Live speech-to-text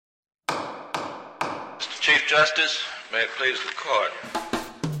Chief Justice, may it please the court.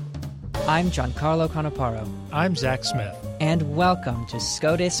 I'm Giancarlo Canaparo. I'm Zach Smith. And welcome to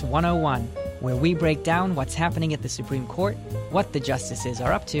SCOTUS 101, where we break down what's happening at the Supreme Court, what the justices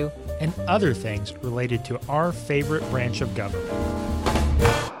are up to, and other things related to our favorite branch of government.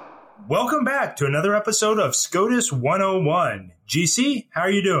 Welcome back to another episode of SCOTUS 101. GC, how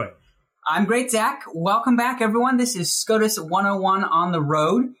are you doing? I'm great, Zach. Welcome back, everyone. This is SCOTUS 101 on the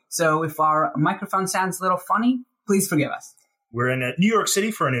road. So if our microphone sounds a little funny, please forgive us. We're in New York City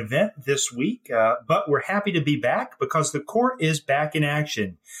for an event this week, but we're happy to be back because the court is back in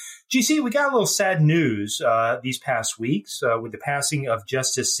action. GC, we got a little sad news these past weeks with the passing of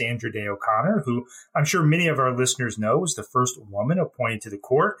Justice Sandra Day O'Connor, who I'm sure many of our listeners know was the first woman appointed to the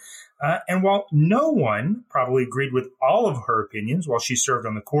court. And while no one probably agreed with all of her opinions while she served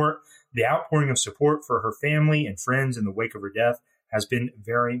on the court, the outpouring of support for her family and friends in the wake of her death has been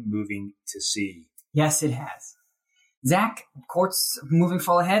very moving to see. Yes, it has. Zach, court's moving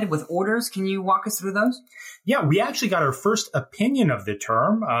full ahead with orders. Can you walk us through those? Yeah, we actually got our first opinion of the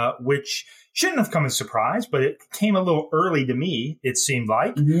term, which shouldn't have come as a surprise, but it came a little early to me, it seemed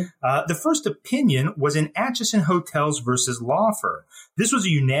like. The first opinion was in Atchison Hotels versus Laufer. This was a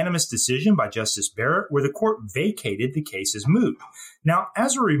unanimous decision by Justice Barrett where the court vacated the case as moot. Now,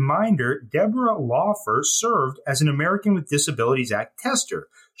 as a reminder, Deborah Laufer served as an American with Disabilities Act tester.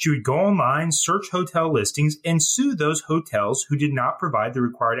 She would go online, search hotel listings, and sue those hotels who did not provide the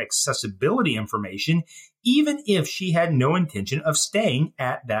required accessibility information, even if she had no intention of staying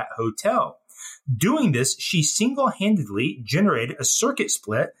at that hotel. Doing this, she single-handedly generated a circuit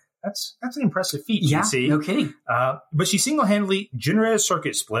split. That's an impressive feat, yeah, you see. No kidding. But she single-handedly generated a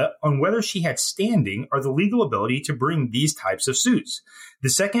circuit split on whether she had standing or the legal ability to bring these types of suits. The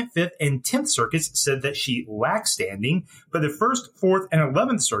 2nd, 5th, and 10th circuits said that she lacked standing, but the 1st, 4th, and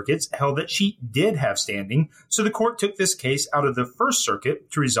 11th circuits held that she did have standing, so the court took this case out of the 1st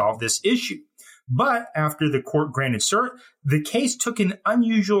Circuit to resolve this issue. But after the court granted cert, the case took an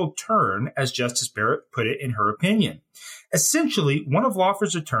unusual turn, as Justice Barrett put it in her opinion. Essentially, one of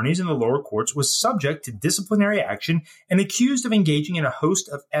Laufer's attorneys in the lower courts was subject to disciplinary action and accused of engaging in a host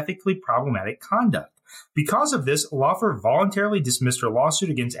of ethically problematic conduct. Because of this, Laufer voluntarily dismissed her lawsuit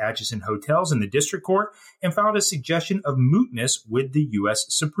against Atchison Hotels in the district court and filed a suggestion of mootness with the U.S.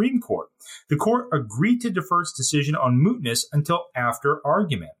 Supreme Court. The court agreed to defer its decision on mootness until after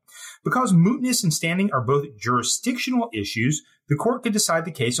argument. Because mootness and standing are both jurisdictional issues, the court could decide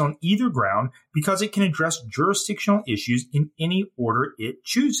the case on either ground because it can address jurisdictional issues in any order it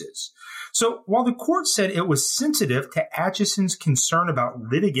chooses. So while the court said it was sensitive to Atchison's concern about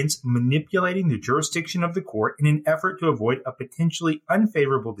litigants manipulating the jurisdiction of the court in an effort to avoid a potentially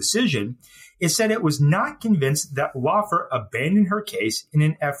unfavorable decision, it said it was not convinced that Laufer abandoned her case in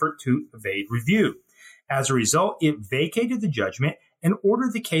an effort to evade review. As a result, it vacated the judgment and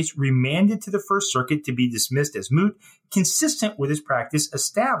ordered the case remanded to the 1st Circuit to be dismissed as moot, consistent with its practice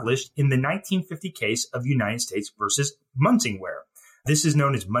established in the 1950 case of United States versus Munsingware. This is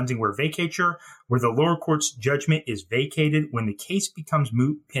known as Munsingware vacatur, where the lower court's judgment is vacated when the case becomes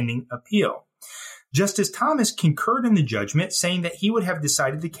moot pending appeal. Justice Thomas concurred in the judgment, saying that he would have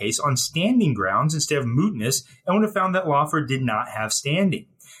decided the case on standing grounds instead of mootness and would have found that Laufer did not have standing.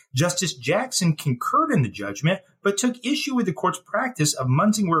 Justice Jackson concurred in the judgment, but took issue with the court's practice of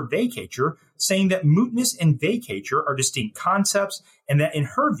Munsingware vacatur, saying that mootness and vacatur are distinct concepts and that, in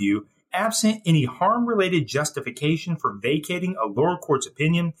her view, absent any harm-related justification for vacating a lower court's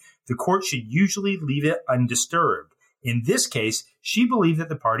opinion, the court should usually leave it undisturbed. In this case, she believed that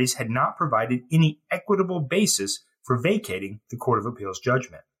the parties had not provided any equitable basis for vacating the Court of Appeals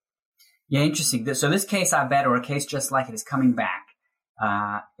judgment. Yeah, interesting. So this case, I bet, or a case just like it, is coming back.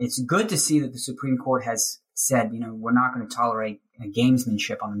 It's good to see that the Supreme Court has said, we're not going to tolerate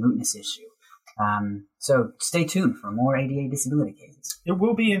gamesmanship on the mootness issue. So stay tuned for more ADA disability cases. It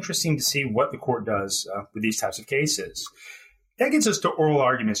will be interesting to see what the court does with these types of cases. That gets us to oral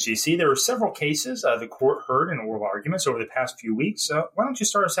arguments, GC. There were several cases the court heard in oral arguments over the past few weeks. Why don't you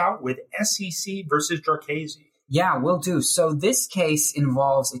start us out with SEC versus Jarchese? Yeah, will do. So this case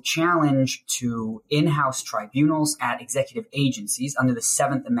involves a challenge to in-house tribunals at executive agencies under the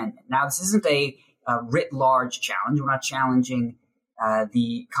 7th Amendment. Now, this isn't a writ large challenge. We're not challenging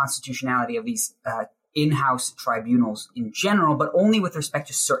the constitutionality of these in-house tribunals in general, but only with respect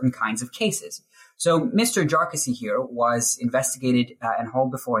to certain kinds of cases. So Mr. Jarchese here was investigated and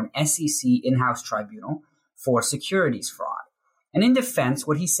hauled before an SEC in-house tribunal for securities fraud. And in defense,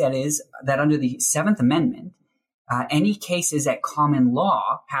 what he said is that under the 7th Amendment, any cases at common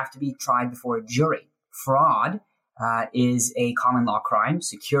law have to be tried before a jury. Fraud is a common law crime.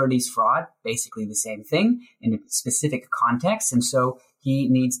 Securities fraud, basically the same thing in a specific context. And so he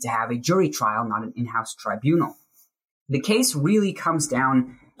needs to have a jury trial, not an in-house tribunal. The case really comes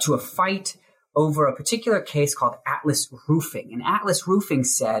down to a fight over a particular case called Atlas Roofing. And Atlas Roofing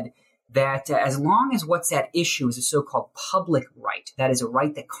said that as long as what's at issue is a so-called public right, that is a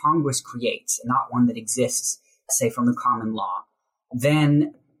right that Congress creates, and not one that exists, say, from the common law,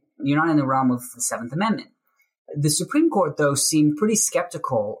 then you're not in the realm of the Seventh Amendment. The Supreme Court, though, seemed pretty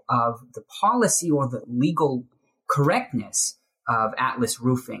skeptical of the policy or the legal correctness of Atlas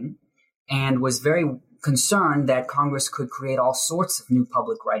Roofing and was very concerned that Congress could create all sorts of new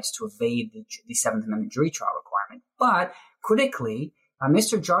public rights to evade the Seventh Amendment jury trial requirement. But critically,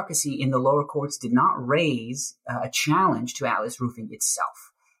 Mr. Jarkissi in the lower courts did not raise a challenge to Atlas Roofing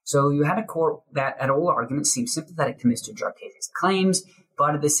itself. So you had a court that at oral argument seemed sympathetic to Mr. Jarkissi's claims,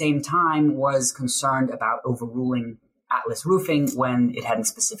 but at the same time was concerned about overruling Atlas Roofing when it hadn't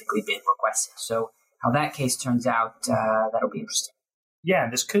specifically been requested. So how that case turns out, that'll be interesting. Yeah,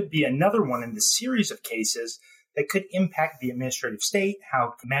 and this could be another one in the series of cases that could impact the administrative state,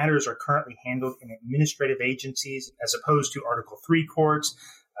 how matters are currently handled in administrative agencies as opposed to Article III courts.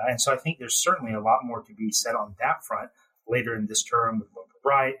 And so I think there's certainly a lot more to be said on that front later in this term with Loper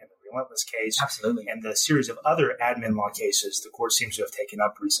Bright and the Relentless case. Absolutely. And the series of other admin law cases the court seems to have taken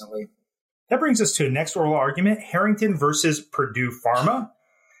up recently. That brings us to the next oral argument, Harrington versus Purdue Pharma.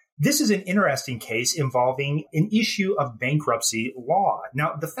 This is an interesting case involving an issue of bankruptcy law.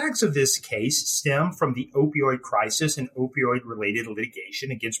 Now, the facts of this case stem from the opioid crisis and opioid-related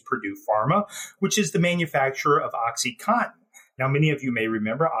litigation against Purdue Pharma, which is the manufacturer of OxyContin. Now, many of you may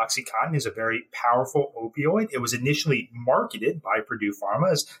remember OxyContin is a very powerful opioid. It was initially marketed by Purdue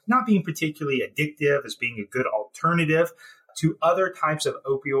Pharma as not being particularly addictive, as being a good alternative to other types of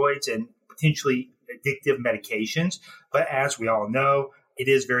opioids and potentially addictive medications. But as we all know, it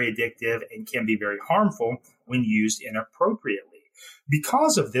is very addictive and can be very harmful when used inappropriately.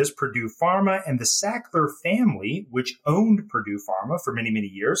 Because of this, Purdue Pharma and the Sackler family, which owned Purdue Pharma for many, many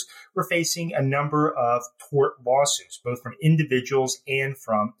years, were facing a number of tort lawsuits, both from individuals and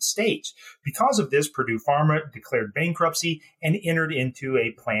from states. Because of this, Purdue Pharma declared bankruptcy and entered into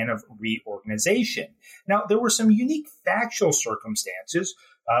a plan of reorganization. Now, there were some unique factual circumstances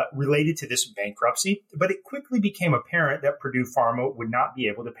related to this bankruptcy, but it quickly became apparent that Purdue Pharma would not be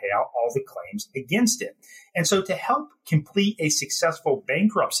able to pay out all the claims against it. And so to help complete a successful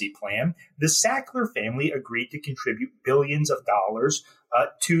bankruptcy plan, the Sackler family agreed to contribute billions of dollars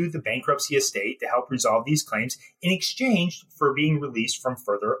to the bankruptcy estate to help resolve these claims in exchange for being released from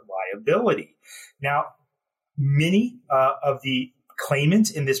further liability. Now, many of the claimants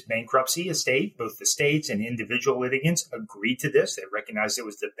in this bankruptcy estate, both the states and individual litigants, agreed to this. They recognized it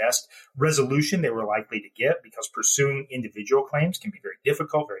was the best resolution they were likely to get because pursuing individual claims can be very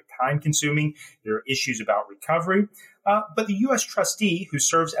difficult, very time-consuming. There are issues about recovery. But the U.S. trustee, who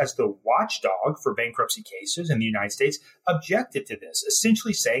serves as the watchdog for bankruptcy cases in the United States, objected to this,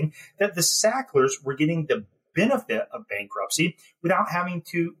 essentially saying that the Sacklers were getting the benefit of bankruptcy without having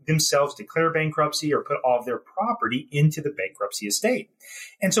to themselves declare bankruptcy or put all of their property into the bankruptcy estate.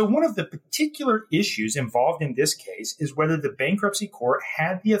 And so one of the particular issues involved in this case is whether the bankruptcy court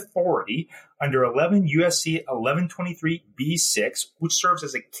had the authority under 11 U.S.C. 1123b6, which serves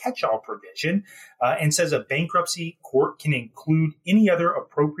as a catch-all provision and says a bankruptcy court can include any other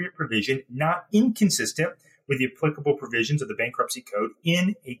appropriate provision not inconsistent with the applicable provisions of the Bankruptcy Code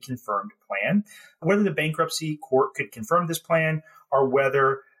in a confirmed plan, whether the bankruptcy court could confirm this plan or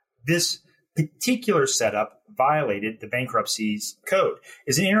whether this particular setup violated the bankruptcy's code.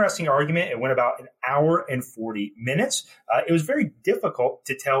 It's an interesting argument. It went about an hour and 40 minutes. It was very difficult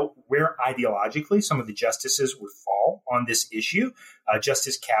to tell where ideologically some of the justices would fall on this issue.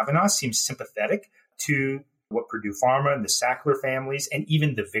 Justice Kavanaugh seems sympathetic to what Purdue Pharma and the Sackler families and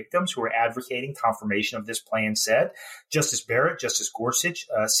even the victims who are advocating confirmation of this plan said. Justice Barrett, Justice Gorsuch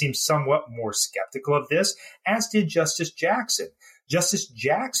seemed somewhat more skeptical of this, as did Justice Jackson. Justice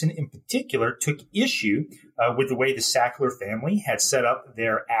Jackson in particular took issue with the way the Sackler family had set up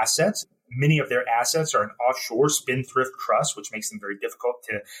their assets. Many of their assets are an offshore spendthrift trust, which makes them very difficult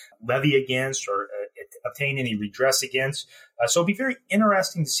to levy against or obtain any redress against. So it'll be very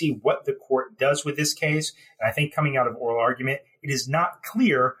interesting to see what the court does with this case. And I think coming out of oral argument, it is not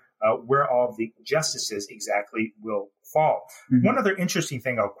clear where all of the justices exactly will fall. Mm-hmm. One other interesting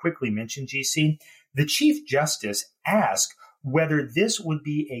thing I'll quickly mention, GC, the Chief Justice asked whether this would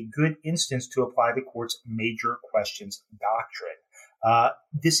be a good instance to apply the court's major questions doctrine.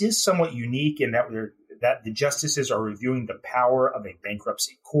 This is somewhat unique in that the justices are reviewing the power of a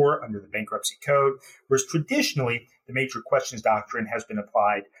bankruptcy court under the Bankruptcy Code, whereas traditionally the major questions doctrine has been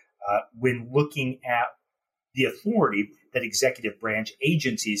applied when looking at the authority that executive branch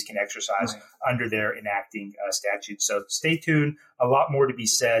agencies can exercise under their enacting statutes. So stay tuned. A lot more to be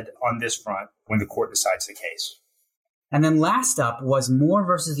said on this front when the court decides the case. And then last up was Moore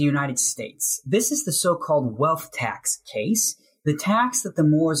versus the United States. This is the so-called wealth tax case. The tax that the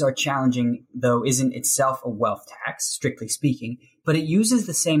Moores are challenging, though, isn't itself a wealth tax, strictly speaking, but it uses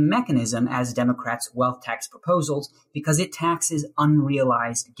the same mechanism as Democrats' wealth tax proposals because it taxes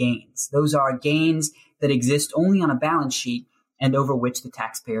unrealized gains. Those are gains that exist only on a balance sheet and over which the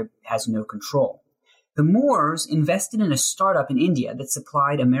taxpayer has no control. The Moores invested in a startup in India that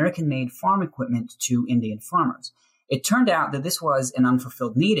supplied American-made farm equipment to Indian farmers. It turned out that this was an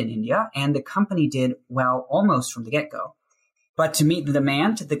unfulfilled need in India, and the company did well almost from the get-go. But to meet the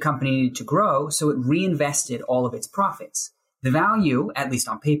demand, the company needed to grow, so it reinvested all of its profits. The value, at least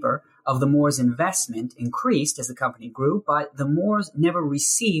on paper, of the Moores' investment increased as the company grew, but the Moores never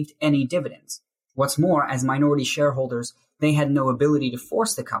received any dividends. What's more, as minority shareholders, they had no ability to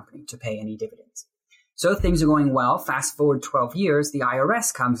force the company to pay any dividends. So things are going well. Fast forward 12 years, the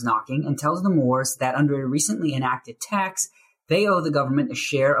IRS comes knocking and tells the Moores that under a recently enacted tax, they owe the government a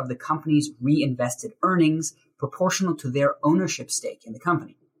share of the company's reinvested earnings proportional to their ownership stake in the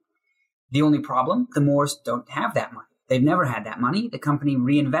company. The only problem, the Moores don't have that money. They've never had that money. The company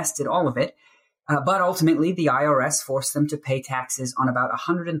reinvested all of it. But ultimately, the IRS forced them to pay taxes on about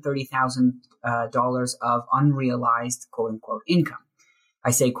 $130,000 of unrealized quote-unquote income. I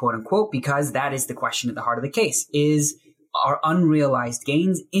say quote-unquote because that is the question at the heart of the case. Are unrealized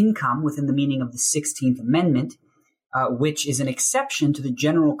gains income within the meaning of the 16th Amendment, which is an exception to the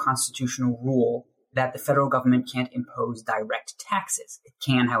general constitutional rule that the federal government can't impose direct taxes. It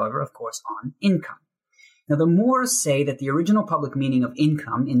can, however, of course, on income. Now, the Moores say that the original public meaning of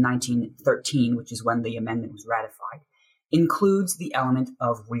income in 1913, which is when the amendment was ratified, includes the element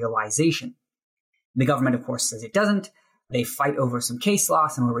of realization. The government, of course, says it doesn't. They fight over some case law,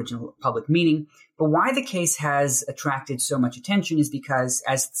 some original public meaning. But why the case has attracted so much attention is because,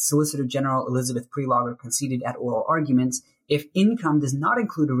 as Solicitor General Elizabeth Prelogar conceded at oral arguments, if income does not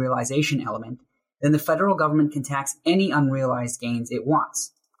include a realization element, then the federal government can tax any unrealized gains it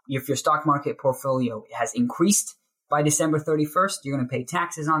wants. If your stock market portfolio has increased by December 31st, you're going to pay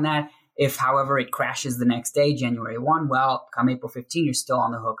taxes on that. If, however, it crashes the next day, January 1, well, come April 15, you're still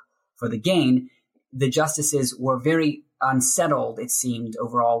on the hook for the gain. The justices were very unsettled, it seemed,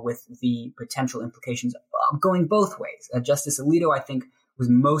 overall, with the potential implications of going both ways. Justice Alito, I think, was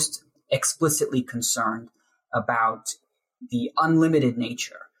most explicitly concerned about the unlimited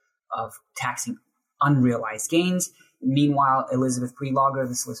nature of taxing unrealized gains. Meanwhile, Elizabeth Prelogar,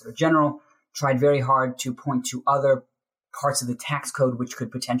 the Solicitor General, tried very hard to point to other parts of the tax code which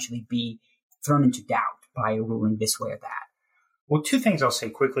could potentially be thrown into doubt by a ruling this way or that. Well, two things I'll say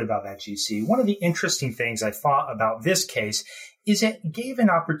quickly about that, GC. One of the interesting things I thought about this case is it gave an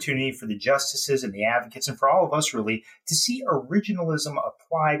opportunity for the justices and the advocates, and for all of us really, to see originalism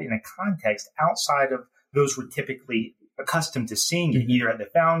applied in a context outside of those we're typically accustomed to seeing it, either at the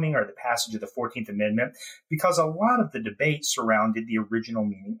founding or the passage of the 14th Amendment, because a lot of the debate surrounded the original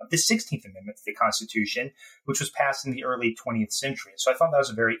meaning of the 16th Amendment to the Constitution, which was passed in the early 20th century. So I thought that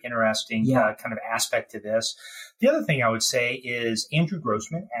was a very interesting kind of aspect to this. The other thing I would say is Andrew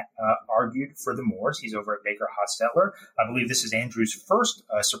Grossman argued for the Moores. He's over at Baker Hostetler. I believe this is Andrew's first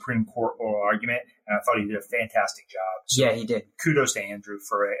Supreme Court oral argument, and I thought he did a fantastic job. So yeah, he did. Kudos to Andrew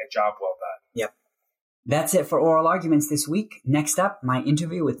for a job well done. Yep. That's it for oral arguments this week. Next up, my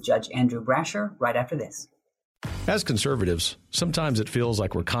interview with Judge Andrew Brasher right after this. As conservatives, sometimes it feels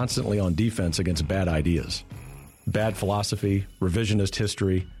like we're constantly on defense against bad ideas. Bad philosophy, revisionist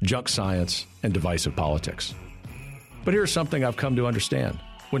history, junk science, and divisive politics. But here's something I've come to understand.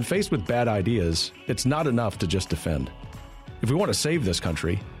 When faced with bad ideas, it's not enough to just defend. If we want to save this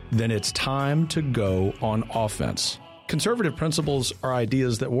country, then it's time to go on offense. Conservative principles are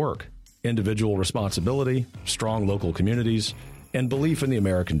ideas that work. Individual responsibility, strong local communities, and belief in the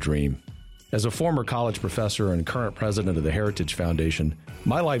American dream. As a former college professor and current president of the Heritage Foundation,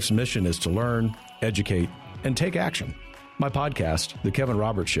 my life's mission is to learn, educate, and take action. My podcast, The Kevin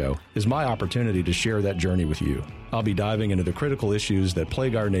Roberts Show, is my opportunity to share that journey with you. I'll be diving into the critical issues that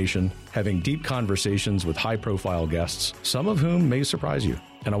plague our nation, having deep conversations with high-profile guests, some of whom may surprise you.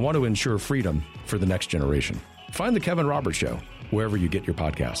 And I want to ensure freedom for the next generation. Find The Kevin Roberts Show wherever you get your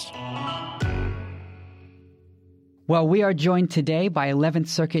podcasts. Well, we are joined today by 11th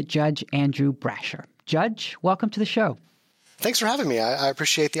Circuit Judge Andrew Brasher. Judge, welcome to the show. Thanks for having me. I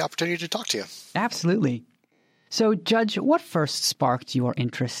appreciate the opportunity to talk to you. Absolutely. So, Judge, what first sparked your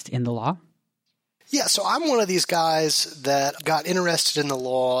interest in the law? Yeah, so I'm one of these guys that got interested in the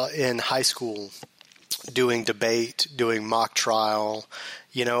law in high school, doing debate, doing mock trial.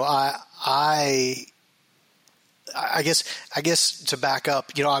 I guess to back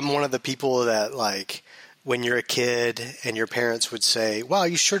up, I'm one of the people that, like, when you're a kid and your parents would say, wow,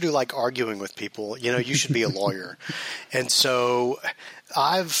 you sure do like arguing with people, you should be a lawyer. And so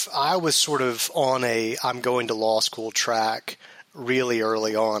I was sort of on I'm going to law school track really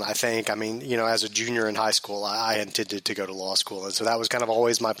early on, I think. I mean, as a junior in high school, I intended to go to law school. And so that was kind of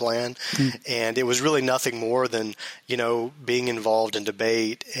always my plan. And it was really nothing more than, being involved in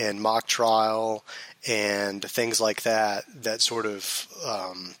debate and mock trial and things like that sort of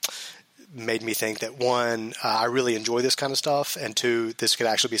made me think that, one, I really enjoy this kind of stuff, and two, this could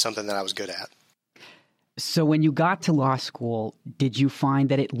actually be something that I was good at. So when you got to law school, did you find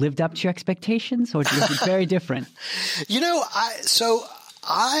that it lived up to your expectations, or was it very different? I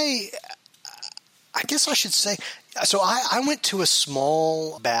guess I should say, so I went to a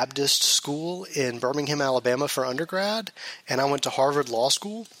small Baptist school in Birmingham, Alabama for undergrad, and I went to Harvard Law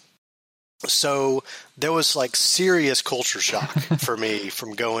School. So there was like serious culture shock for me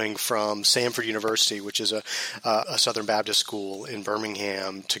from going from Samford University, which is a Southern Baptist school in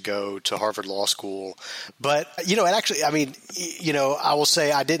Birmingham, to go to Harvard Law School. But, it actually, I mean, I will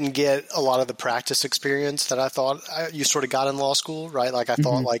say I didn't get a lot of the practice experience that I thought you sort of got in law school, right? Like I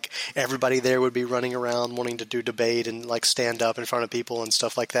thought like everybody there would be running around wanting to do debate and like stand up in front of people and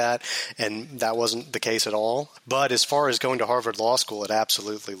stuff like that. And that wasn't the case at all. But as far as going to Harvard Law School, it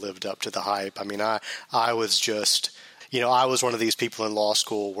absolutely lived up to the hype. I mean, I was just, I was one of these people in law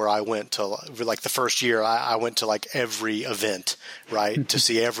school where I went to, like the first year, I went to like every event, right, to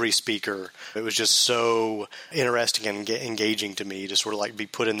see every speaker. It was just so interesting and engaging to me to sort of like be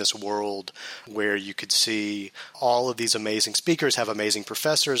put in this world where you could see all of these amazing speakers have amazing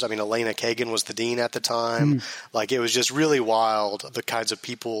professors. I mean, Elena Kagan was the dean at the time. Like, it was just really wild, the kinds of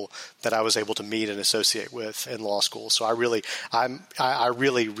people that I was able to meet and associate with in law school. So I really,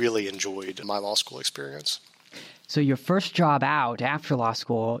 really enjoyed my law school experience. So your first job out after law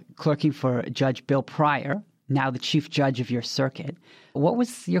school, clerking for Judge Bill Pryor, now the chief judge of your circuit. What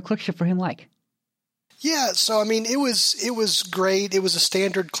was your clerkship for him like? Yeah, so I mean, it was great. It was a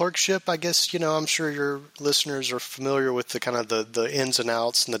standard clerkship. I guess, I'm sure your listeners are familiar with the kind of the ins and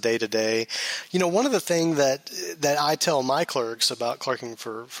outs and the day to day. One of the things that I tell my clerks about clerking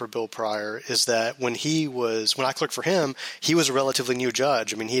for Bill Pryor is that when I clerked for him, he was a relatively new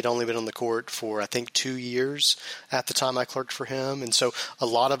judge. I mean, he had only been on the court for, I think, 2 years at the time I clerked for him. And so a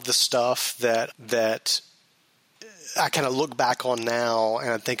lot of the stuff that I kind of look back on now and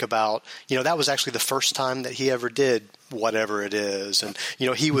I think about, that was actually the first time that he ever did whatever it is. And,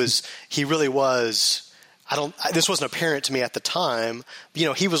 he really was, this wasn't apparent to me at the time.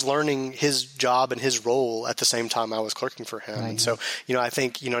 He was learning his job and his role at the same time I was clerking for him. Right. And so, I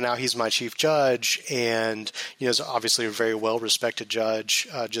think, now he's my chief judge and, is obviously a very well-respected judge,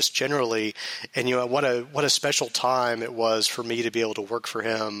 just generally. And, what a special time it was for me to be able to work for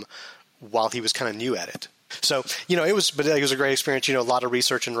him while he was kind of new at it. So, it was a great experience, a lot of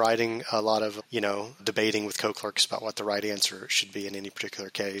research and writing, a lot of, debating with co-clerks about what the right answer should be in any particular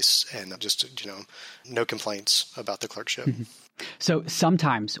case. And just, no complaints about the clerkship. Mm-hmm. So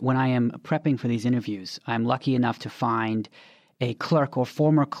sometimes when I am prepping for these interviews, I'm lucky enough to find a clerk or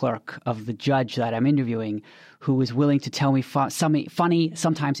former clerk of the judge that I'm interviewing who is willing to tell me funny,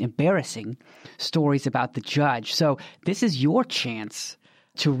 sometimes embarrassing stories about the judge. So this is your chance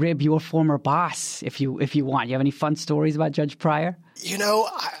to rib your former boss if you want. You have any fun stories about Judge Pryor?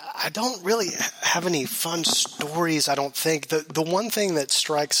 I don't really have any fun stories, I don't think. The one thing that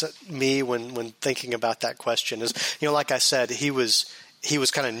strikes me when thinking about that question is, like I said, he was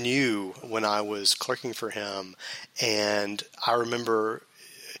kind of new when I was clerking for him. And I remember,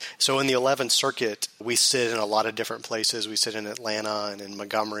 so in the 11th Circuit, we sit in a lot of different places. We sit in Atlanta and in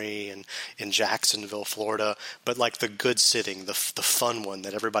Montgomery and in Jacksonville, Florida. But like the good sitting, the fun one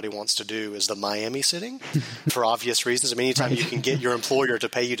that everybody wants to do is the Miami sitting for obvious reasons. I mean, anytime you can get your employer to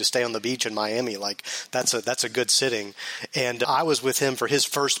pay you to stay on the beach in Miami, like that's a good sitting. And I was with him for his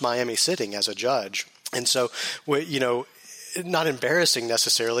first Miami sitting as a judge. And so, not embarrassing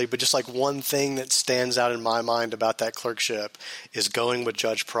necessarily, but just like one thing that stands out in my mind about that clerkship is going with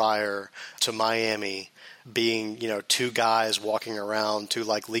Judge Pryor to Miami being, two guys walking around, two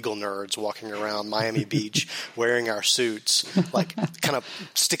like legal nerds walking around Miami Beach wearing our suits, like kind of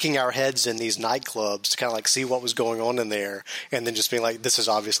sticking our heads in these nightclubs to kind of like see what was going on in there, and then just being like, this is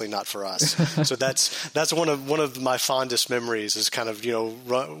obviously not for us. So that's one of my fondest memories, is kind of,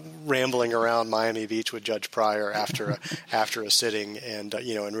 rambling around Miami Beach with Judge Pryor after a sitting, and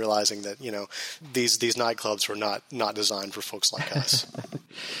and realizing that these nightclubs were not designed for folks like us.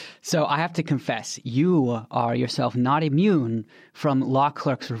 So I have to confess, you are yourself not immune from law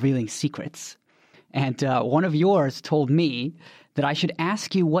clerks revealing secrets. And one of yours told me that I should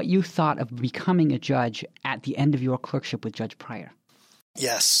ask you what you thought of becoming a judge at the end of your clerkship with Judge Pryor.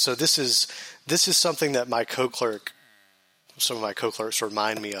 Yes. So this is something that some of my co-clerks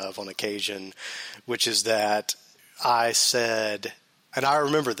remind me of on occasion, which is that I said, and I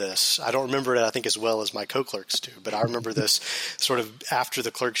remember this. I don't remember it, I think, as well as my co-clerks do, but I remember this sort of after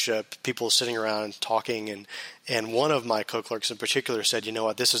the clerkship, people sitting around talking, and one of my co-clerks in particular said, you know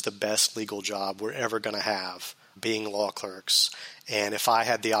what, this is the best legal job we're ever going to have, being law clerks. And if I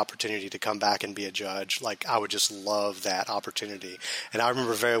had the opportunity to come back and be a judge, like, I would just love that opportunity. And I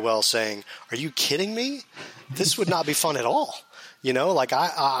remember very well saying, are you kidding me? This would not be fun at all.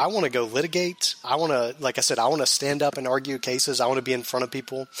 I want to go litigate. I want to, like I said, I want to stand up and argue cases. I want to be in front of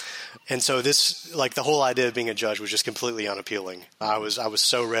people. And so this, like, the whole idea of being a judge was just completely unappealing. I was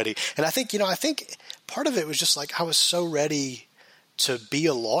so ready. And I think part of it was just like, I was so ready to be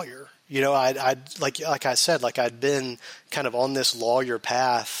a lawyer. Like I said, like, I'd been kind of on this lawyer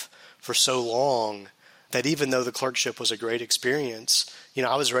path for so long that even though the clerkship was a great experience,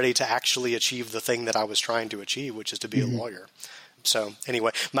 I was ready to actually achieve the thing that I was trying to achieve, which is to be a lawyer. So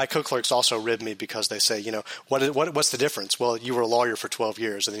anyway, my co-clerks also rib me because they say, what's the difference? Well, you were a lawyer for 12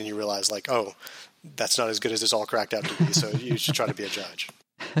 years, and then you realize, like, oh, that's not as good as it's all cracked out to be, so you should try to be a judge.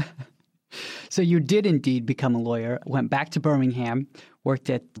 So you did indeed become a lawyer, went back to Birmingham, worked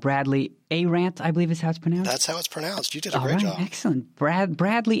at Bradley Arant, I believe is how it's pronounced. That's how it's pronounced. You did a great job. Excellent.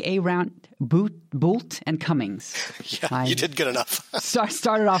 Bradley Arant, Boult and Cummings. Yeah, you did good enough.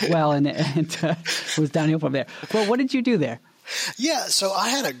 Started off well and was downhill from there. Well, what did you do there? Yeah, so I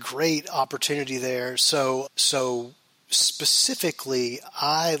had a great opportunity there. So specifically,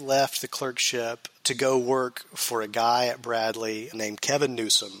 I left the clerkship to go work for a guy at Bradley named Kevin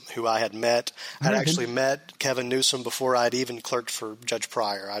Newsom, who I had met. I'd actually met Kevin Newsom before I'd even clerked for Judge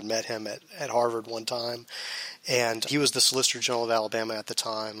Pryor. I'd met him at Harvard one time, and he was the Solicitor General of Alabama at the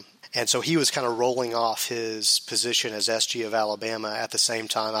time. And so he was kind of rolling off his position as SG of Alabama at the same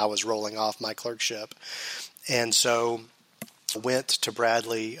time I was rolling off my clerkship. And so went to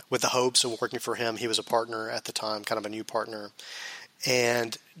Bradley with the hopes of working for him. He was a partner at the time, kind of a new partner,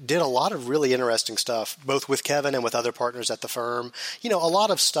 and did a lot of really interesting stuff, both with Kevin and with other partners at the firm. A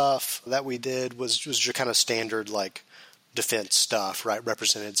lot of stuff that we did was just kind of standard, like, defense stuff, right?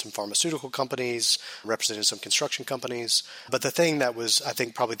 Represented some pharmaceutical companies, represented some construction companies. But the thing that was, I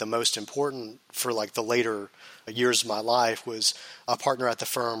think, probably the most important for, like, the later years of my life was a partner at the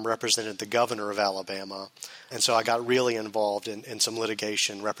firm represented the governor of Alabama. And so I got really involved in some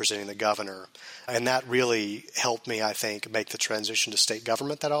litigation representing the governor. And that really helped me, I think, make the transition to state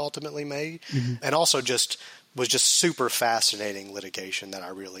government that I ultimately made. Mm-hmm. And also was just super fascinating litigation that I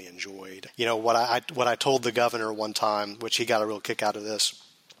really enjoyed. What I told the governor one time, which he got a real kick out of this,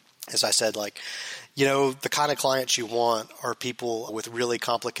 is I said, like, the kind of clients you want are people with really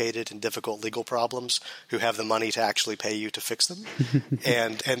complicated and difficult legal problems who have the money to actually pay you to fix them.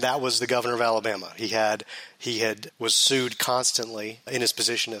 and that was the governor of Alabama. He was sued constantly in his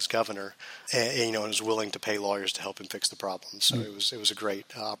position as governor, and was willing to pay lawyers to help him fix the problem. So it was a great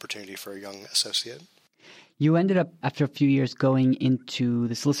opportunity for a young associate. You ended up, after a few years, going into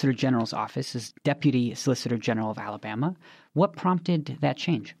the Solicitor General's office as Deputy Solicitor General of Alabama. What prompted that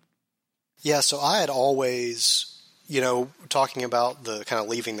change? Yeah, so I had always, talking about the kind of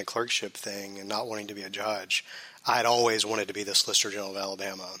leaving the clerkship thing and not wanting to be a judge, I had always wanted to be the Solicitor General of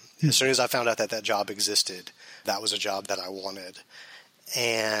Alabama. As soon as I found out that job existed, that was a job that I wanted.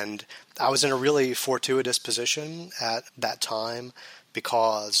 And I was in a really fortuitous position at that time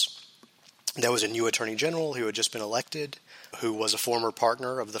because there was a new attorney general who had just been elected, who was a former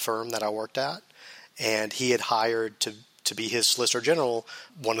partner of the firm that I worked at, and he had hired to be his Solicitor General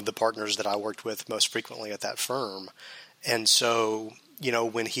one of the partners that I worked with most frequently at that firm. And so,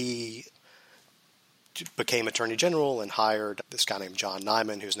 when he became Attorney General and hired this guy named John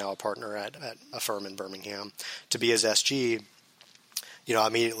Nyman, who's now a partner at a firm in Birmingham, to be his SG, I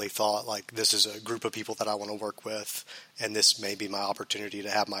immediately thought, like, this is a group of people that I want to work with, and this may be my opportunity to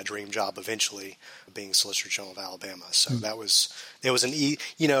have my dream job eventually, being Solicitor General of Alabama. So it was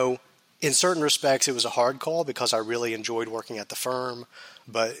In certain respects, it was a hard call because I really enjoyed working at the firm.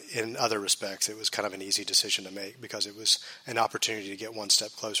 But in other respects, it was kind of an easy decision to make because it was an opportunity to get one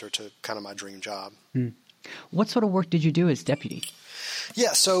step closer to kind of my dream job. What sort of work did you do as deputy?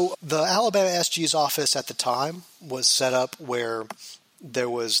 Yeah, so the Alabama SG's office at the time was set up where there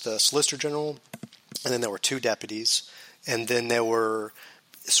was the Solicitor General, and then there were 2 deputies, and then there were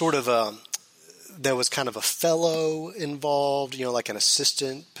there was kind of a fellow involved, like an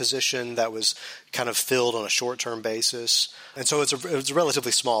assistant position that was kind of filled on a short-term basis. And so it was a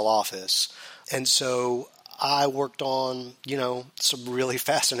relatively small office. And so I worked on, some really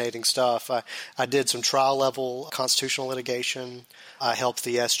fascinating stuff. I did some trial-level constitutional litigation. I helped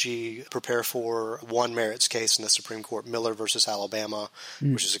the SG prepare for one merits case in the Supreme Court, Miller versus Alabama,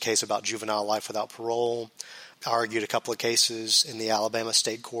 which is a case about juvenile life without parole. I argued a couple of cases in the Alabama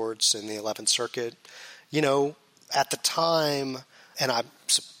state courts in the 11th Circuit. At the time, and I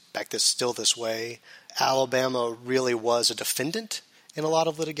suspect it's still this way, Alabama really was a defendant in a lot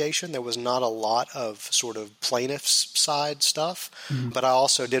of litigation. There was not a lot of sort of plaintiffs' side stuff, but I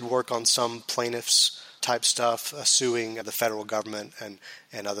also did work on some plaintiffs' type stuff, suing the federal government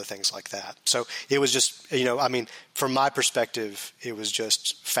and other things like that. So it was just, from my perspective, it was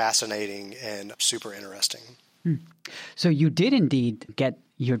just fascinating and super interesting. So you did indeed get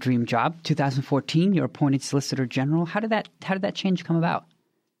your dream job. 2014, you're appointed Solicitor General. How did that change come about?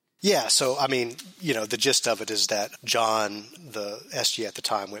 Yeah, so the gist of it is that John, the SG at the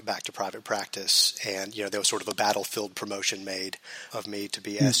time, went back to private practice, and there was sort of a battlefield promotion made of me to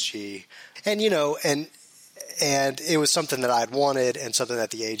be SG, and it was something that I'd wanted, and something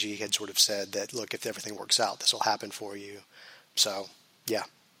that the AG had sort of said that, look, if everything works out, this will happen for you. So, yeah.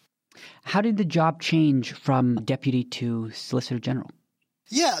 How did the job change from deputy to Solicitor General?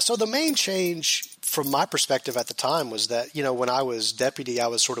 Yeah, so the main change from my perspective at the time was that, when I was deputy, I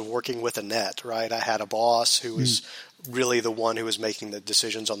was sort of working with Annette, right? I had a boss who was really the one who was making the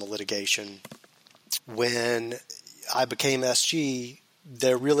decisions on the litigation. When I became SG,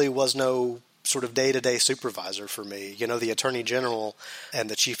 there really was no sort of day-to-day supervisor for me. The Attorney General and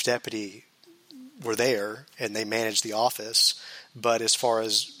the Chief Deputy were there, and they managed the office. But as far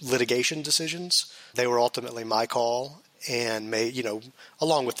as litigation decisions, they were ultimately my call and made,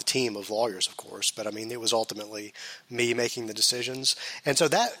 along with the team of lawyers, of course. But it was ultimately me making the decisions. And so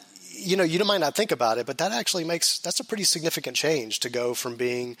that, you might not think about it, but that actually that's a pretty significant change to go from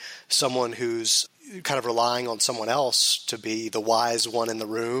being someone who's kind of relying on someone else to be the wise one in the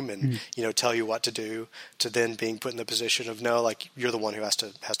room and, tell you what to do, to then being put in the position of, no, like, you're the one who has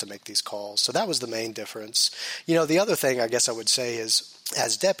to make these calls. So that was the main difference. The other thing I guess I would say is,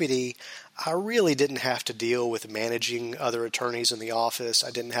 as deputy, I really didn't have to deal with managing other attorneys in the office.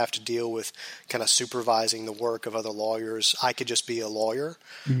 I didn't have to deal with kind of supervising the work of other lawyers. I could just be a lawyer.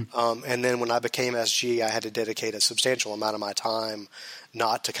 And then when I became SG, I had to dedicate a substantial amount of my time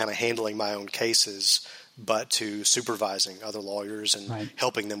not to kind of handling my own cases, but to supervising other lawyers and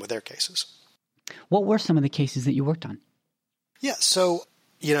helping them with their cases. What were some of the cases that you worked on? Yeah, so,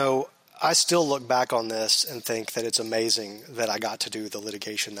 I still look back on this and think that it's amazing that I got to do the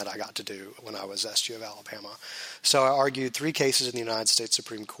litigation that I got to do when I was SG of Alabama. So I argued 3 cases in the United States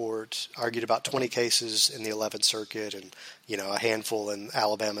Supreme Court, argued about 20 cases in the 11th Circuit, and, a handful in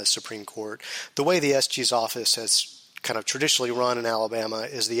Alabama's Supreme Court. The way the SG's office has kind of traditionally run in Alabama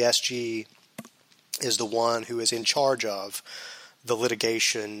is the SG is the one who is in charge of the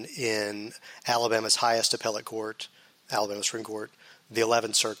litigation in Alabama's highest appellate court, Alabama Supreme Court, the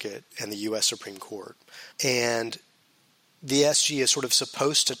 11th Circuit, and the U.S. Supreme Court. And the SG is sort of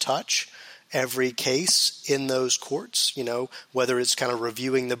supposed to touch every case in those courts, whether it's kind of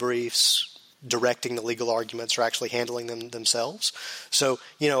reviewing the briefs, directing the legal arguments, or actually handling them themselves. So,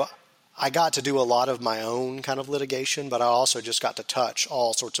 I got to do a lot of my own kind of litigation, but I also just got to touch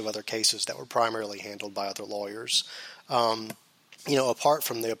all sorts of other cases that were primarily handled by other lawyers. Apart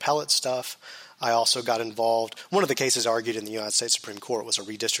from the appellate stuff, I also got involved. One of the cases argued in the United States Supreme Court was a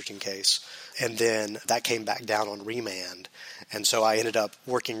redistricting case, and then that came back down on remand. And so I ended up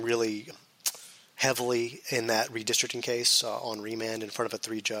working really heavily in that redistricting case on remand in front of a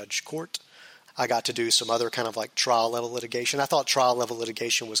 3-judge court. I got to do some other kind of like trial-level litigation. I thought trial-level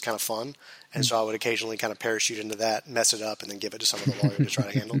litigation was kind of fun, and so I would occasionally kind of parachute into that, mess it up, and then give it to some of the lawyer to try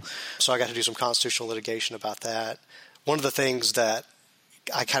to handle. So I got to do some constitutional litigation about that. One of the things that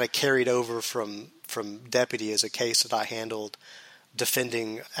I kind of carried over from deputy is a case that I handled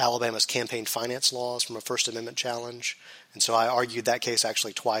defending Alabama's campaign finance laws from a First Amendment challenge. And so I argued that case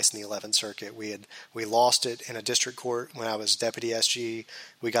actually twice in the 11th Circuit. We lost it in a district court when I was deputy SG.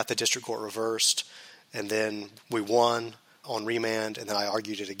 We got the district court reversed, and then we won on remand, and then I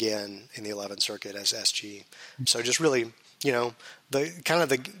argued it again in the 11th Circuit as SG. So just really,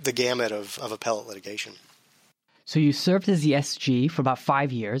 the gamut of appellate litigation. So you served as the SG for about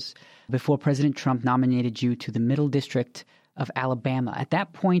 5 years before President Trump nominated you to the Middle District of Alabama. At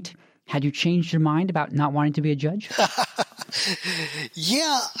that point, had you changed your mind about not wanting to be a judge?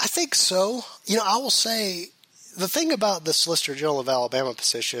 Yeah, I think so. I will say the thing about the Solicitor General of Alabama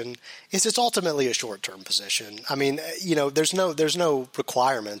position is it's ultimately a short-term position. I mean, there's no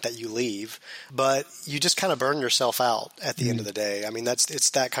requirement that you leave, but you just kind of burn yourself out at the end of the day. I mean, it's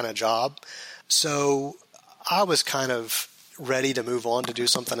that kind of job. So I was kind of ready to move on to do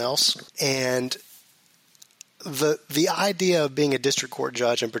something else. And the idea of being a district court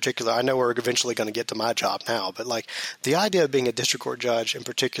judge in particular, I know we're eventually going to get to my job now, but the idea of being a district court judge in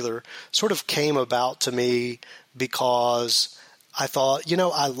particular sort of came about to me because I thought,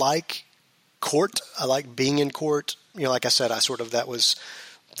 I like court. I like being in court. Like I said, that was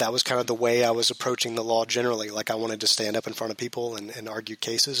kind of the way I was approaching the law generally. Like I wanted to stand up in front of people and argue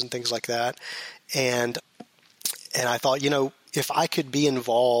cases and things like that. And I thought, if I could be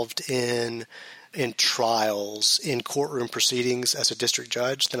involved in trials, in courtroom proceedings as a district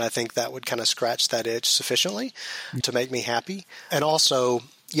judge, then I think that would kind of scratch that itch sufficiently to make me happy. And also,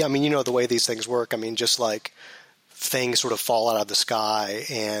 the way these things work, just like things sort of fall out of the sky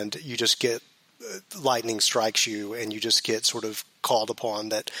and you just get lightning strikes you and you just get sort of called upon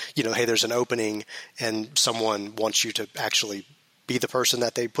that, hey, there's an opening and someone wants you to actually be the person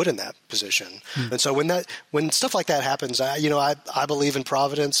that they put in that position. And so when stuff like that happens, I believe in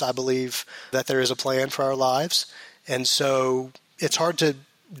providence. I believe that there is a plan for our lives. And so it's hard to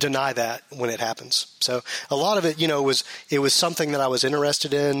deny that when it happens. So a lot of it, it was something that I was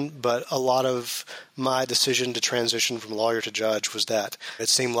interested in, but a lot of my decision to transition from lawyer to judge was that it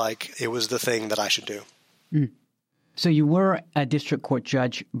seemed like it was the thing that I should do. So you were a district court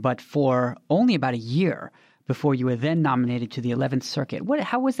judge, but for only about a year before you were then nominated to the 11th Circuit.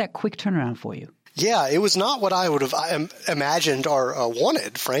 How was that quick turnaround for you? Yeah, it was not what I would have imagined or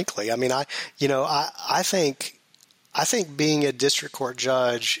wanted, frankly. I mean, I think being a district court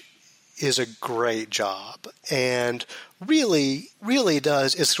judge is a great job and really, really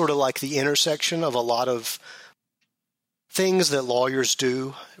is sort of like the intersection of a lot of things that lawyers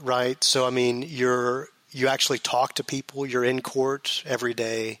do, right? So, you actually talk to people. You're in court every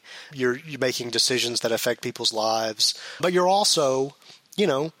day. You're making decisions that affect people's lives. But you're also,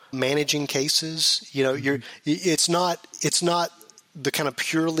 managing cases. It's not the kind of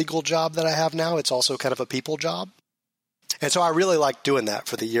pure legal job that I have now. It's also kind of a people job. And so I really liked doing that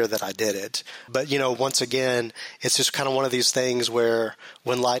for the year that I did it. But, once again, it's just kind of one of these things where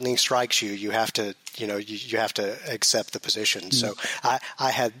when lightning strikes you, you have to, you have to accept the position. So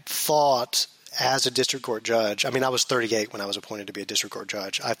I had thought as a district court judge, I was 38 when I was appointed to be a district court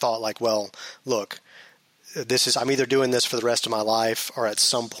judge. I thought look, I'm either doing this for the rest of my life or at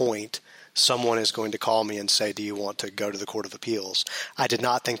some point someone is going to call me and say, do you want to go to the Court of Appeals? I did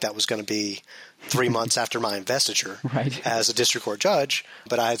not think that was going to be 3 months after my investiture as a district court judge,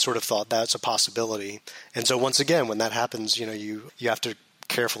 but I had sort of thought that's a possibility. And so once again, when that happens, you have to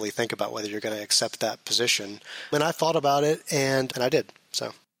carefully think about whether you're going to accept that position. And I thought about it and I did.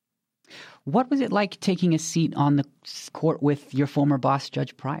 So. What was it like taking a seat on the court with your former boss,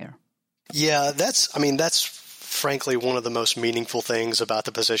 Judge Pryor? Yeah, that's frankly one of the most meaningful things about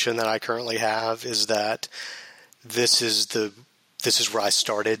the position that I currently have is that this is where I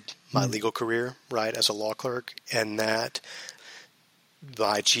started my legal career, right, as a law clerk, and that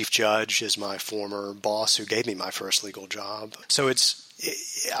my chief judge is my former boss who gave me my first legal job. So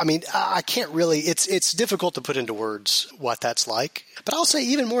I can't really, it's difficult to put into words what that's like. But I'll say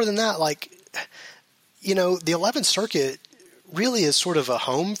even more than that, the 11th Circuit really is sort of a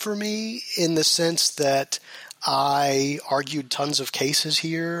home for me in the sense that I argued tons of cases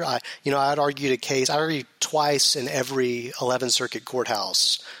here. I'd argued a case. I argued twice in every 11th Circuit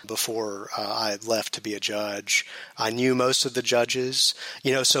courthouse before I left to be a judge. I knew most of the judges.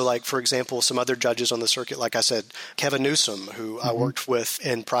 So for example, some other judges on the circuit, like I said, Kevin Newsom, who I worked with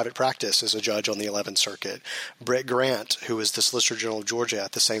in private practice as a judge on the 11th Circuit. Brett Grant, who was the Solicitor General of Georgia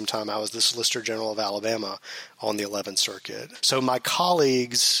at the same time I was the Solicitor General of Alabama on the 11th Circuit. So my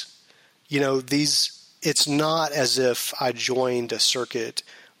colleagues, it's not as if I joined a circuit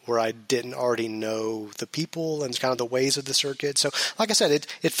where I didn't already know the people and kind of the ways of the circuit. So, like I said,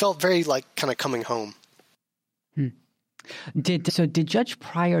 it felt very kind of coming home. Did Judge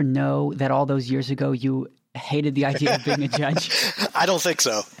Pryor know that all those years ago you hated the idea of being a judge? I don't think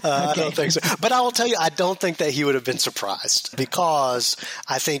so. I don't think so. But I will tell you, I don't think that he would have been surprised, because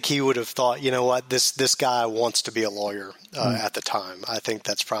I think he would have thought, you know what, this guy wants to be a lawyer at the time. I think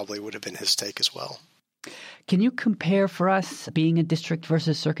that's probably would have been his take as well. Can you compare for us being a district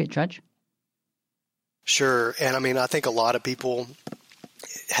versus circuit judge? Sure. And I mean, I think a lot of people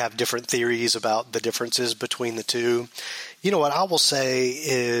have different theories about the differences between the two. You know, what I will say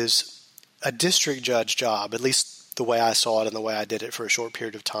is a district judge job, at least the way I saw it and the way I did it for a short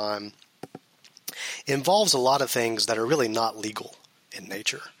period of time, involves a lot of things that are really not legal in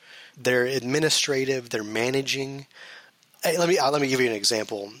nature. They're administrative, they're managing. Hey, let me give you an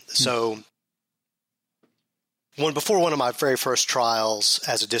example. So before one of my very first trials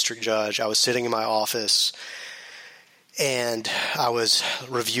as a district judge, I was sitting in my office and I was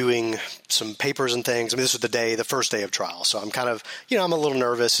reviewing some papers and things. I mean, this was the first day of trial. So I'm kind of, I'm a little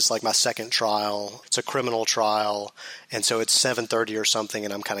nervous. It's like my second trial. It's a criminal trial. And so it's 7:30 or something,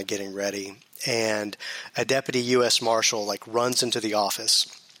 and I'm kind of getting ready. And a deputy U.S. Marshal runs into the office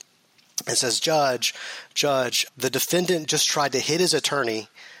and says, Judge, the defendant just tried to hit his attorney,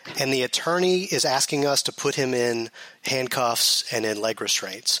 and the attorney is asking us to put him in handcuffs and in leg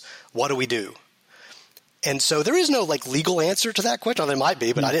restraints. What do we do? And so there is no legal answer to that question. Well, there might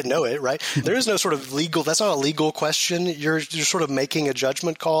be, but I didn't know it, right? There is no sort of legal – that's not a legal question. You're sort of making a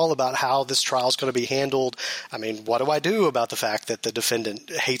judgment call about how this trial is going to be handled. I mean, what do I do about the fact that the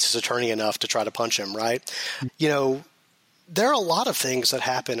defendant hates his attorney enough to try to punch him, right? There are a lot of things that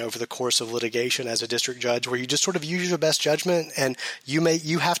happen over the course of litigation as a district judge where you just sort of use your best judgment, and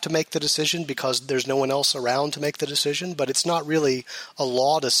you have to make the decision because there's no one else around to make the decision, but it's not really a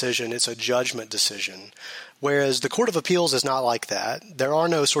law decision, it's a judgment decision. Whereas the Court of Appeals is not like that. There are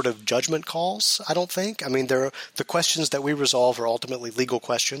no sort of judgment calls, I don't think. I mean, the questions that we resolve are ultimately legal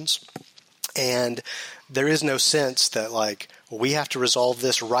questions, and there is no sense that we have to resolve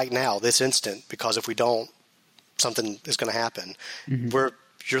this right now, this instant, because if we don't, something is going to happen. Mm-hmm. Where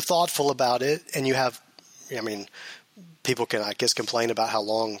you're thoughtful about it, and you have, people can, I guess, complain about how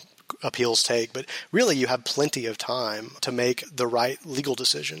long appeals take, but really you have plenty of time to make the right legal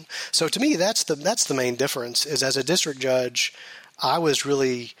decision. So to me, that's the main difference. Is as a district judge, I was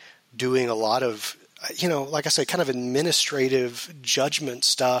really doing a lot of, like I say, kind of administrative judgment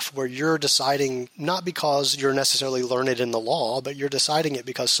stuff where you're deciding not because you're necessarily learned in the law, but you're deciding it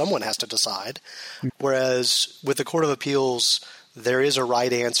because someone has to decide. Whereas with the Court of Appeals, there is a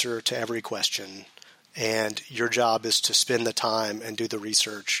right answer to every question, and your job is to spend the time and do the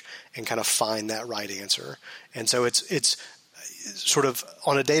research and kind of find that right answer. And so it's sort of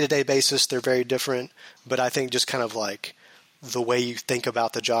on a day-to-day basis, they're very different, but I think just kind of the way you think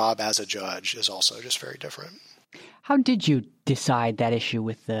about the job as a judge is also just very different. How did you decide that issue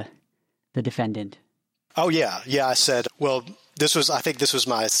with the defendant? Oh, yeah. Yeah, I said, well, I think this was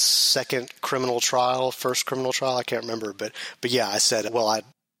my second criminal trial, first criminal trial. I can't remember, but yeah, I said, well,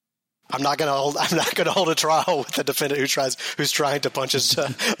 I'm not going to hold a trial with a defendant who's trying to punch his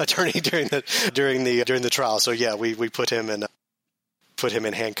attorney during the trial. So yeah, we put him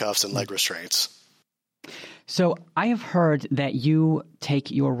in handcuffs and leg restraints. So I have heard that you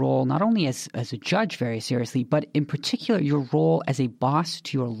take your role not only as a judge very seriously, but in particular your role as a boss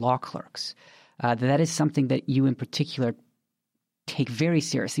to your law clerks. That is something that you in particular take very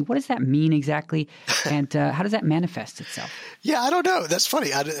seriously. What does that mean exactly, and how does that manifest itself? Yeah, I don't know. That's funny.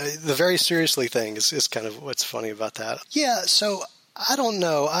 The very seriously thing is kind of what's funny about that. Yeah, so I don't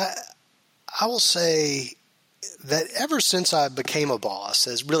know. I will say that ever since I became a boss,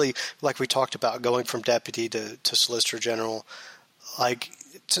 as really, like we talked about, going from deputy to solicitor general,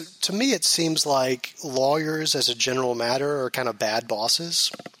 to me it seems like lawyers as a general matter are kind of bad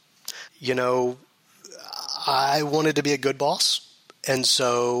bosses. I wanted to be a good boss, and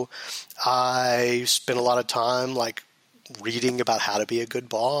so I spent a lot of time reading about how to be a good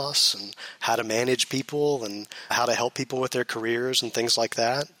boss and how to manage people and how to help people with their careers and things like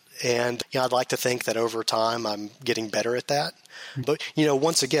that. And I'd like to think that over time I'm getting better at that. But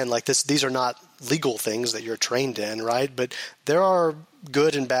once again, these are not legal things that you're trained in, right? But there are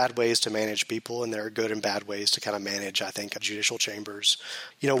good and bad ways to manage people, and there are good and bad ways to kind of manage, I think, judicial chambers.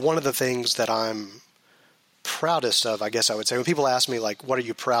 One of the things that I'm proudest of, I guess I would say, when people ask me what are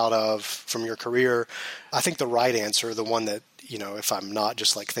you proud of from your career, I think the right answer, the one that if I'm not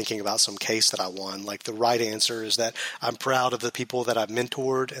just thinking about some case that I won, the right answer is that I'm proud of the people that I've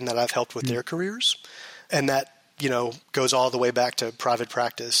mentored and that I've helped with their careers. And that, goes all the way back to private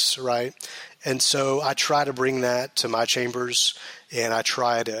practice, right? And so I try to bring that to my chambers, and I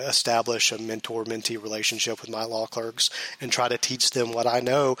try to establish a mentor-mentee relationship with my law clerks and try to teach them what I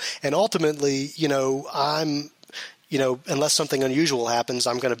know. And ultimately, unless something unusual happens,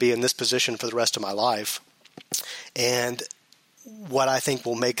 I'm going to be in this position for the rest of my life. And what I think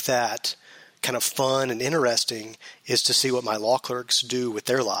will make that kind of fun and interesting is to see what my law clerks do with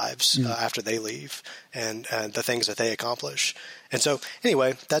their lives after they leave and the things that they accomplish. And so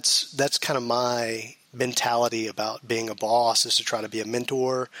anyway, that's kind of my mentality about being a boss, is to try to be a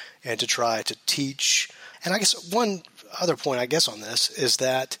mentor and to try to teach. And I guess one other point on this is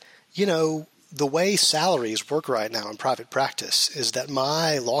that, the way salaries work right now in private practice is that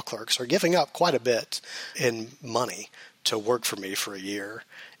my law clerks are giving up quite a bit in money to work for me for a year.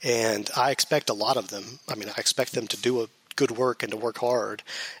 And I expect a lot of them. I expect them to do a good work and to work hard.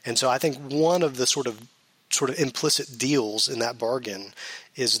 And so I think one of the sort of implicit deals in that bargain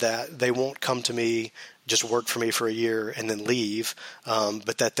is that they won't come to me, just work for me for a year and then leave,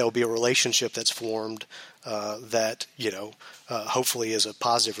 but that there'll be a relationship that's formed that hopefully is a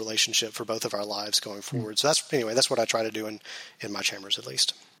positive relationship for both of our lives going forward. So that's what I try to do in my chambers, at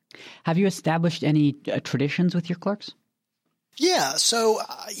least. Have you established any traditions with your clerks? Yeah. So,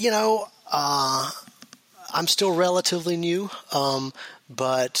 I'm still relatively new,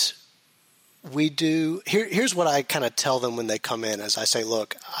 but we do. Here's what I kind of tell them when they come in. As I say,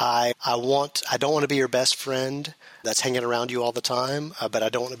 look, I don't want to be your best friend that's hanging around you all the time, but I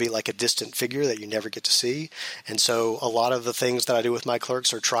don't want to be like a distant figure that you never get to see. And so a lot of the things that I do with my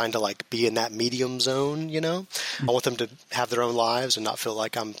clerks are trying to like be in that medium zone. I want them to have their own lives and not feel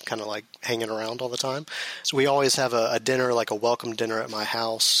like I'm kind of like hanging around all the time. So we always have a dinner, like a welcome dinner at my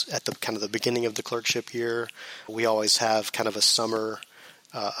house at the kind of the beginning of the clerkship year. We always have kind of a summer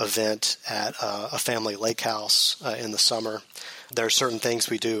event at a family lake house in the summer. There are certain things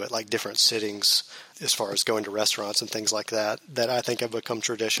we do at like different sittings as far as going to restaurants and things like that I think have become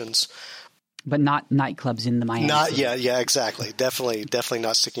traditions. But not nightclubs in the Miami. Yeah, exactly. Definitely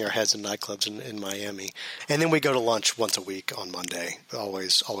not sticking our heads in nightclubs in Miami. And then we go to lunch once a week on Monday,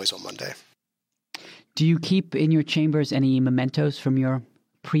 always on Monday. Do you keep in your chambers any mementos from your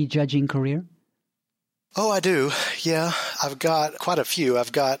prejudging career? Oh, I do. Yeah, I've got quite a few.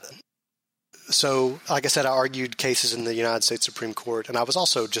 So, like I said, I argued cases in the United States Supreme Court, and I was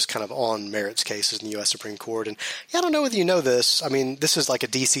also just kind of on merits cases in the U.S. Supreme Court. And I don't know whether you know this. I mean, this is like a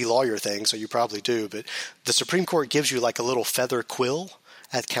D.C. lawyer thing, so you probably do. But the Supreme Court gives you like a little feather quill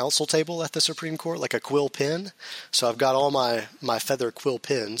at counsel table at the Supreme Court, like a quill pen. So I've got all my feather quill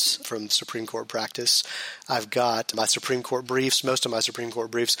pens from Supreme Court practice. I've got my Supreme Court briefs, most of my Supreme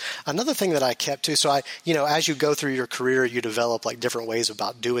Court briefs. Another thing that I kept too, so as you go through your career, you develop like different ways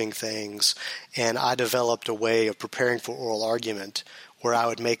about doing things. And I developed a way of preparing for oral argument where I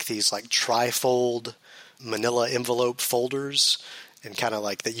would make these like trifold manila envelope folders and kind of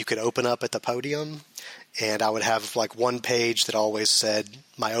like that you could open up at the podium. And I would have like one page that always said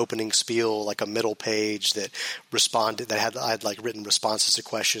my opening spiel, like a middle page that responded, I had like written responses to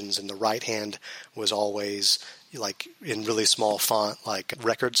questions, and the right hand was always like in really small font, like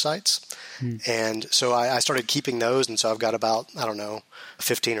record sites. And so I started keeping those. And so I've got about,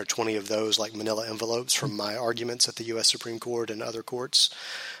 15 or 20 of those like manila envelopes from my arguments at the U.S. Supreme Court and other courts.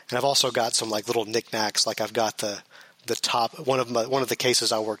 And I've also got some like little knickknacks, like I've got the top one of the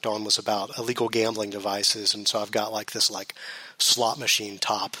cases I worked on was about illegal gambling devices, and so I've got like this like slot machine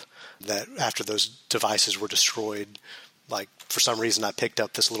top that after those devices were destroyed, like for some reason I picked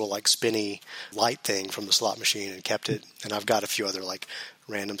up this little like spinny light thing from the slot machine and kept it, and I've got a few other like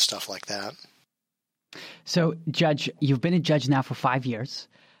random stuff like that. So, Judge, you've been a judge now for 5 years.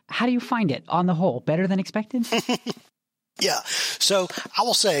 How do you find it on the whole? Better than expected? Yeah. So I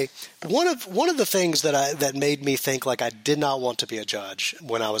will say one of the things that made me think like I did not want to be a judge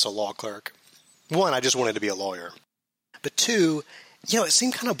when I was a law clerk. One, I just wanted to be a lawyer. But two, it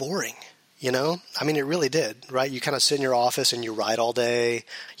seemed kind of boring. I mean, it really did, right? You kind of sit in your office and you write all day.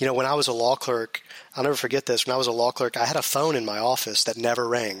 When I was a law clerk, I'll never forget this. When I was a law clerk, I had a phone in my office that never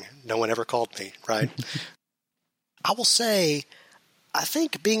rang. No one ever called me, right? I will say, I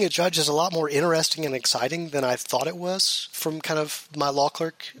think being a judge is a lot more interesting and exciting than I thought it was from kind of my law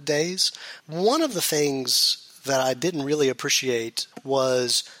clerk days. One of the things that I didn't really appreciate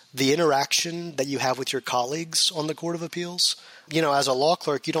was the interaction that you have with your colleagues on the Court of Appeals. As a law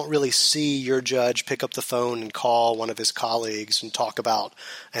clerk, you don't really see your judge pick up the phone and call one of his colleagues and talk about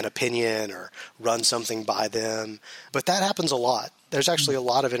an opinion or run something by them. But that happens a lot. There's actually a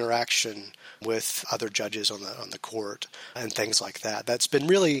lot of interaction with other judges on the court and things like that. That's been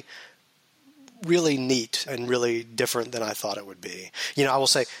really, really neat and really different than I thought it would be. I will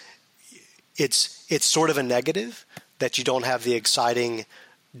say, it's sort of a negative that you don't have the exciting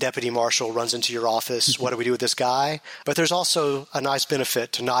deputy marshal runs into your office. What do we do with this guy? But there's also a nice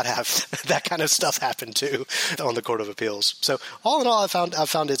benefit to not have that kind of stuff happen too on the Court of Appeals. So all in all, I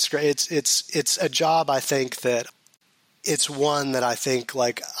found it's great. It's a job. I think that it's one that I think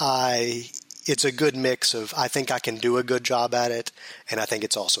it's a good mix of, I think I can do a good job at it. And I think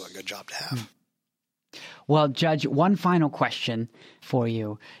it's also a good job to have. Well, Judge, one final question for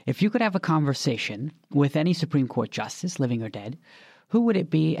you. If you could have a conversation with any Supreme Court justice, living or dead, who would it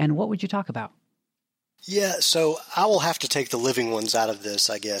be and what would you talk about? Yeah, so I will have to take the living ones out of this,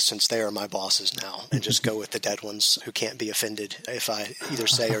 I guess, since they are my bosses now, and just go with the dead ones who can't be offended if I either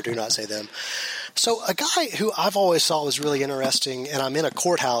say or do not say them. So a guy who I've always thought was really interesting, and I'm in a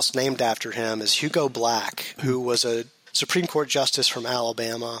courthouse named after him, is Hugo Black, who was a Supreme Court justice from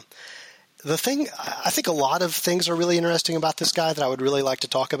Alabama. The thing, I think a lot of things are really interesting about this guy that I would really like to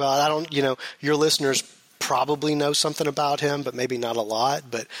talk about. I don't, your listeners probably know something about him, but maybe not a lot.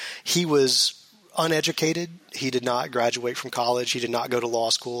 But he was uneducated. He did not graduate from college. He did not go to law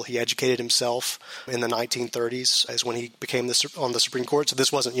school. He educated himself in the 1930s as when he became on the Supreme Court. So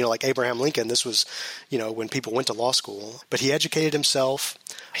this wasn't, like Abraham Lincoln. This was, when people went to law school. But he educated himself.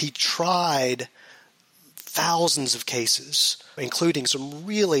 He tried thousands of cases, including some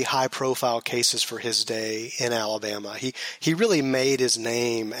really high-profile cases for his day in Alabama. He really made his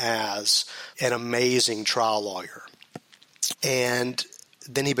name as an amazing trial lawyer. And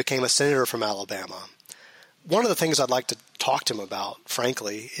then he became a senator from Alabama. One of the things I'd like to talk to him about,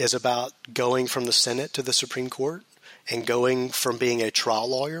 frankly, is about going from the Senate to the Supreme Court and going from being a trial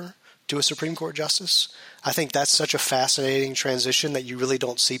lawyer to a Supreme Court justice. I think that's such a fascinating transition that you really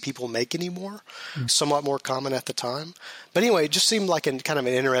don't see people make anymore. Somewhat more common at the time. But anyway, it just seemed like kind of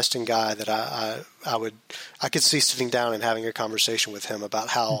an interesting guy that I could see sitting down and having a conversation with him about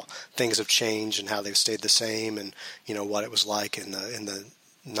how things have changed and how they've stayed the same, and what it was like in the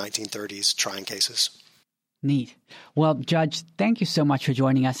 1930s trying cases. Neat. Well, Judge, thank you so much for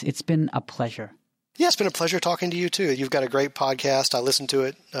joining us. It's been a pleasure. Yeah, it's been a pleasure talking to you too. You've got a great podcast. I listen to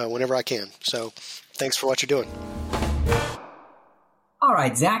it whenever I can. So thanks for what you're doing. All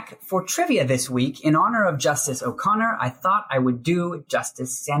right, Zach, for trivia this week, in honor of Justice O'Connor, I thought I would do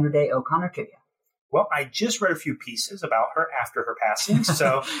Justice Sandra Day O'Connor trivia. Well, I just read a few pieces about her after her passing,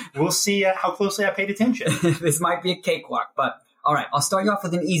 so we'll see how closely I paid attention. This might be a cakewalk, but all right, I'll start you off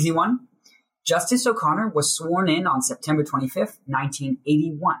with an easy one. Justice O'Connor was sworn in on September 25th,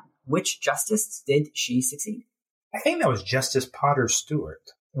 1981. Which justice did she succeed? I think that was Justice Potter Stewart.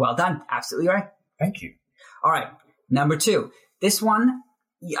 Well done. Absolutely right. Thank you. All right. Number 2. This one,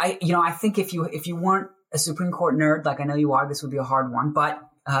 I think if you weren't a Supreme Court nerd, like I know you are, this would be a hard one. But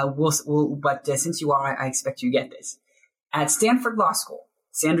since you are, I expect you get this. At Stanford Law School,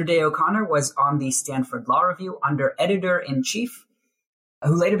 Sandra Day O'Connor was on the Stanford Law Review under editor-in-chief,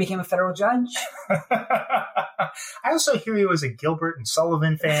 who later became a federal judge. I also hear he was a Gilbert and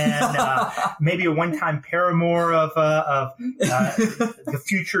Sullivan fan, maybe a one-time paramour of the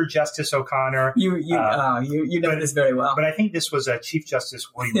future Justice O'Connor. You know this very well. But I think this was Chief Justice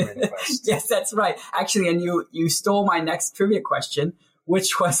William Rehnquist. Yes, that's right. Actually, and you stole my next trivia question,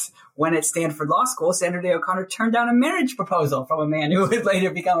 which was when at Stanford Law School, Sandra Day O'Connor turned down a marriage proposal from a man who would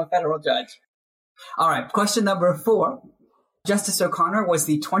later become a federal judge. All right, question number 4. Justice O'Connor was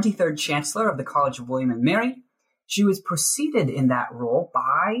the 23rd Chancellor of the College of William and Mary. She was preceded in that role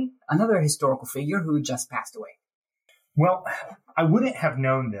by another historical figure who just passed away. Well, I wouldn't have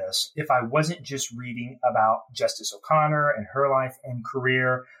known this if I wasn't just reading about Justice O'Connor and her life and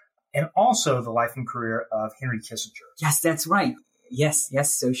career, and also the life and career of Henry Kissinger. Yes, that's right. Yes.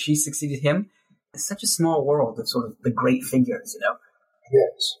 So she succeeded him. It's such a small world of sort of the great figures, It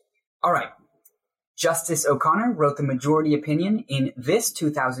is. All right. Justice O'Connor wrote the majority opinion in this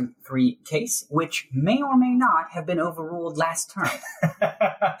 2003 case, which may or may not have been overruled last term.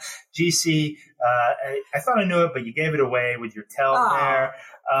 GC, I thought I knew it, but you gave it away with your tell there.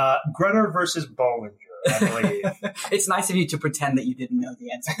 Grutter versus Bollinger, I believe. It's nice of you to pretend that you didn't know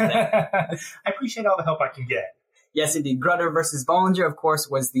the answer to that. I appreciate all the help I can get. Yes, indeed. Grutter versus Bollinger, of course,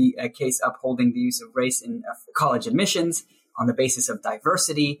 was the case upholding the use of race in college admissions on the basis of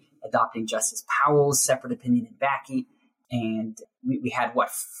diversity, adopting Justice Powell's separate opinion in Bakke. And we had,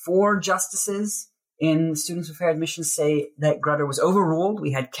 4 justices in Students with Fair Admissions say that Grutter was overruled.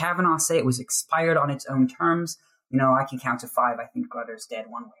 We had Kavanaugh say it was expired on its own terms. I can count to 5. I think Grutter's dead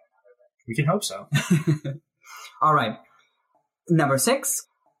one way or another. We can hope so. All right. Number 6.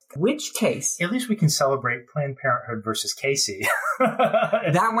 Which case? At least we can celebrate Planned Parenthood versus Casey.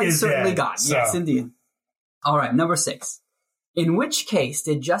 That one's certainly dead, gone. So. Yes, indeed. All right. Number 6. In which case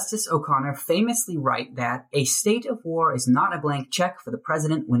did Justice O'Connor famously write that a state of war is not a blank check for the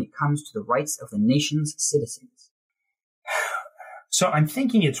president when it comes to the rights of the nation's citizens? So I'm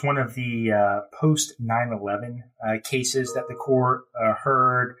thinking it's one of the post 9/11 cases that the court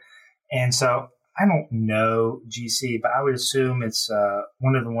heard. And so I don't know, GC, but I would assume it's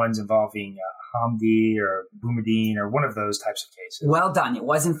one of the ones involving Hamdi or Boumediene or one of those types of cases. Well done. It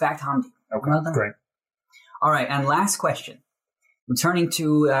was, in fact, Hamdi. Okay, well done. Great. All right, and last question. Returning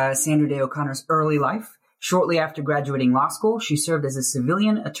to Sandra Day O'Connor's early life, shortly after graduating law school, she served as a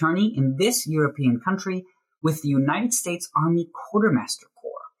civilian attorney in this European country with the United States Army Quartermaster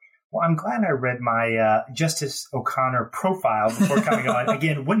Corps. Well, I'm glad I read my Justice O'Connor profile before coming on.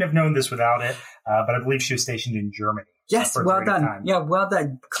 Again, wouldn't have known this without it, but I believe she was stationed in Germany. Yes, for a well period of done. time. Yeah, well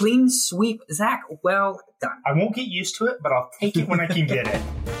done. Clean sweep, Zach. Well done. I won't get used to it, but I'll take it when I can get it.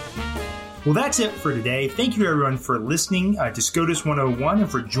 Well, that's it for today. Thank you, everyone, for listening to SCOTUS 101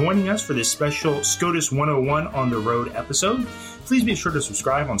 and for joining us for this special SCOTUS 101 on the road episode. Please be sure to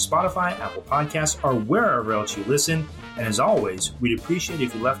subscribe on Spotify, Apple Podcasts, or wherever else you listen. And as always, we'd appreciate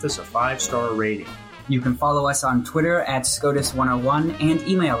if you left us a 5-star rating. You can follow us on Twitter at SCOTUS101 and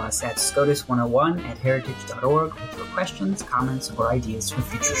email us at SCOTUS101@heritage.org with your questions, comments, or ideas for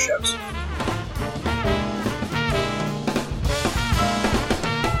future shows.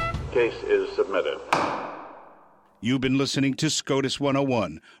 Case is submitted. You've been listening to SCOTUS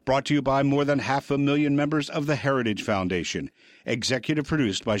 101, brought to you by more than 500,000 members of the Heritage Foundation. Executive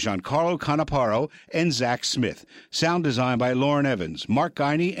produced by Giancarlo Canaparo and Zach Smith. Sound designed by Lauren Evans, Mark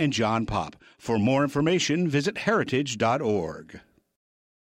Guiney, and John Pop. For more information, visit heritage.org.